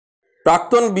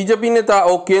প্রাক্তন বিজেপি নেতা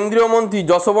ও কেন্দ্রীয় মন্ত্রী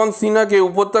যশবন্ত সিনহাকে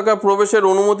উপত্যকা প্রবেশের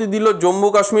অনুমতি দিল জম্মু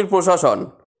কাশ্মীর প্রশাসন।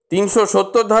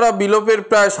 ৩৭০ ধারা বিলোপের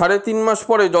প্রায় ৩.৫ মাস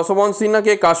পরে যশবন্ত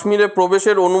সিনহাকে কাশ্মীরে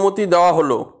প্রবেশের অনুমতি দেওয়া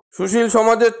হলো। সুশীল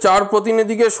সমাজের 4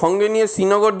 প্রতিনিধিকে সঙ্গে নিয়ে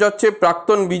শ্রীনগর যাচ্ছে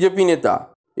প্রাক্তন বিজেপি নেতা।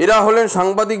 এরা হলেন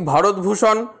সাংবাদিক ভারত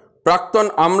ভূষণ, প্রাক্তন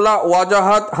আমলা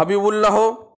ওয়াজাহাত হাবিবুল্লাহ,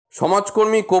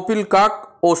 সমাজকর্মী কপিল কাক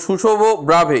ও সুশোভ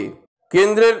ব্রাভে।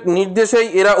 কেন্দ্রের নির্দেশেই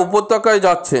এরা উপত্যকায়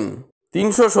যাচ্ছেন।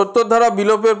 ৩৭০ ধারা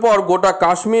বিলোপের পর গোটা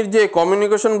কাশ্মীর যে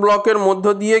কমিউনিকেশন ব্লকের মধ্য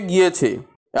দিয়ে গিয়েছে,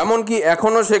 এমনকি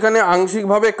এখনও সেখানে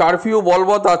আংশিকভাবে কারফিউ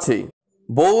বলবৎ আছে।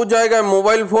 বহু জায়গায়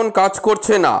মোবাইল ফোন কাজ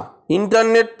করছে না,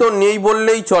 ইন্টারনেট তো নেই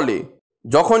বললেই চলে।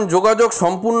 যখন যোগাযোগ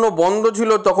সম্পূর্ণ বন্ধ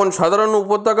ছিল তখন সাধারণ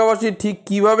উপত্যকাবাসী ঠিক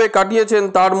কিভাবে কাটিয়েছেন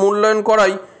তার মূল্যায়ন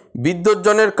করাই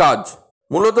বিদ্বজ্জনের কাজ।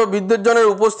 মূলত বিদ্বজ্জনের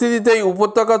উপস্থিতিতেই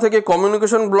উপত্যকা থেকে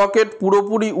কমিউনিকেশন ব্লকেট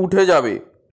পুরোপুরি উঠে যাবে।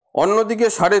 অন্যদিকে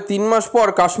 ৩.৫ মাস পর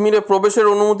কাশ্মীরে প্রবেশের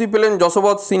অনুমতি পেলেন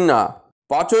যশবন্ত সিনহা।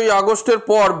 ৫ই আগস্টের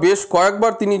পর বেশ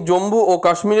কয়েকবার তিনি জম্মু ও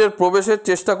কাশ্মীরের প্রবেশের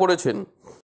চেষ্টা করেছেন।